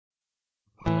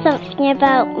Something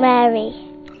about Mary.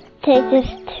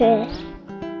 Totus2us.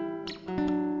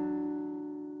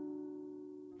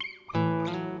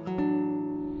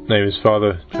 Name is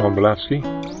Father John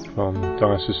from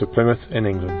Diocese of Plymouth in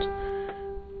England.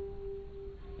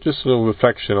 Just a little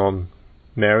reflection on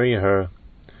Mary, her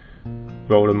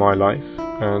role in my life,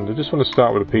 and I just want to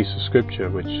start with a piece of scripture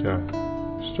which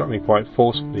struck me quite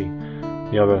forcefully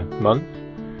the other month.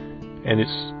 In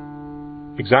its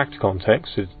exact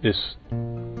context, this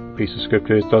piece of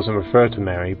scripture doesn't refer to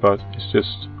Mary, but it's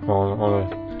just on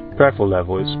a prayerful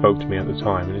level it spoke to me at the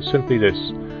time, and it's simply this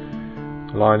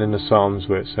line in the Psalms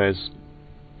where it says,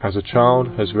 "As a child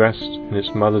has rest in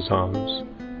its mother's arms,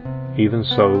 even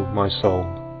so my soul."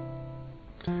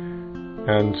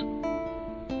 And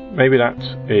maybe that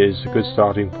is a good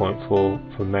starting point for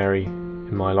Mary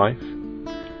in my life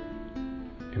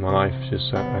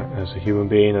just as a human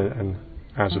being and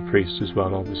as a priest as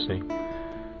well, obviously,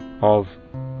 of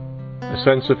a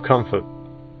sense of comfort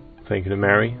thinking of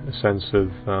Mary, a sense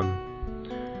of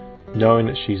knowing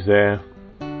that she's there,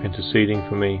 interceding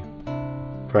for me,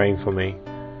 praying for me,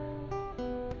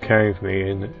 caring for me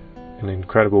in an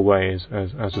incredible way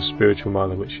as a spiritual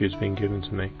mother which she has been given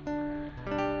to me.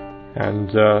 And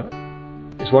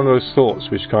it's one of those thoughts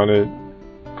which kind of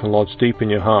can lodge deep in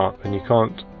your heart, and you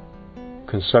can't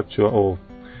conceptualize or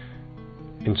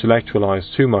intellectualize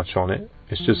too much on it.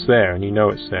 It's just there, and you know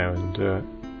it's there, and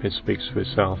it speaks for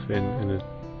itself in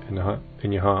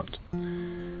your heart.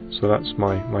 So that's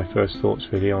my first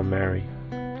thoughts really on Mary.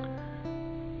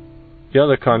 The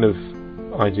other kind of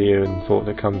idea and thought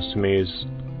that comes to me is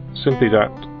simply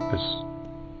that as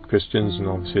Christians, and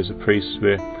obviously as a priest,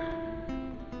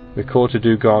 we're called to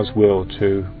do God's will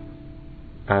to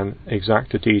an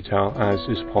exact a detail as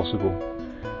is possible.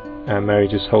 And Mary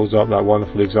just holds up that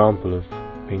wonderful example of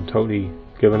being totally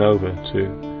given over to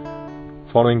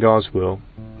following God's will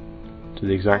to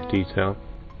the exact detail.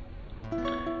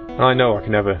 And I know I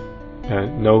can never,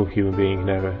 no human being can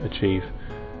ever achieve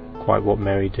quite what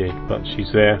Mary did, but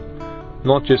she's there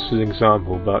not just as an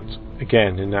example, but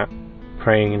again in that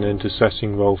praying and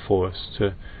intercessing role for us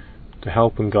to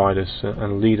help and guide us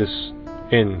and lead us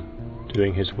in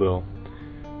doing His will,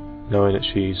 knowing that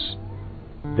she's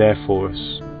there for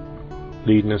us,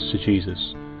 leading us to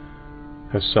Jesus,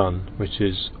 her Son, which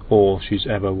is all she's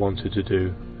ever wanted to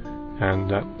do. And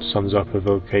that sums up her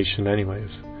vocation anyway,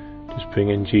 of just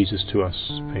bringing Jesus to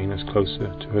us, bringing us closer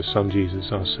to her Son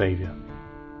Jesus, our Saviour.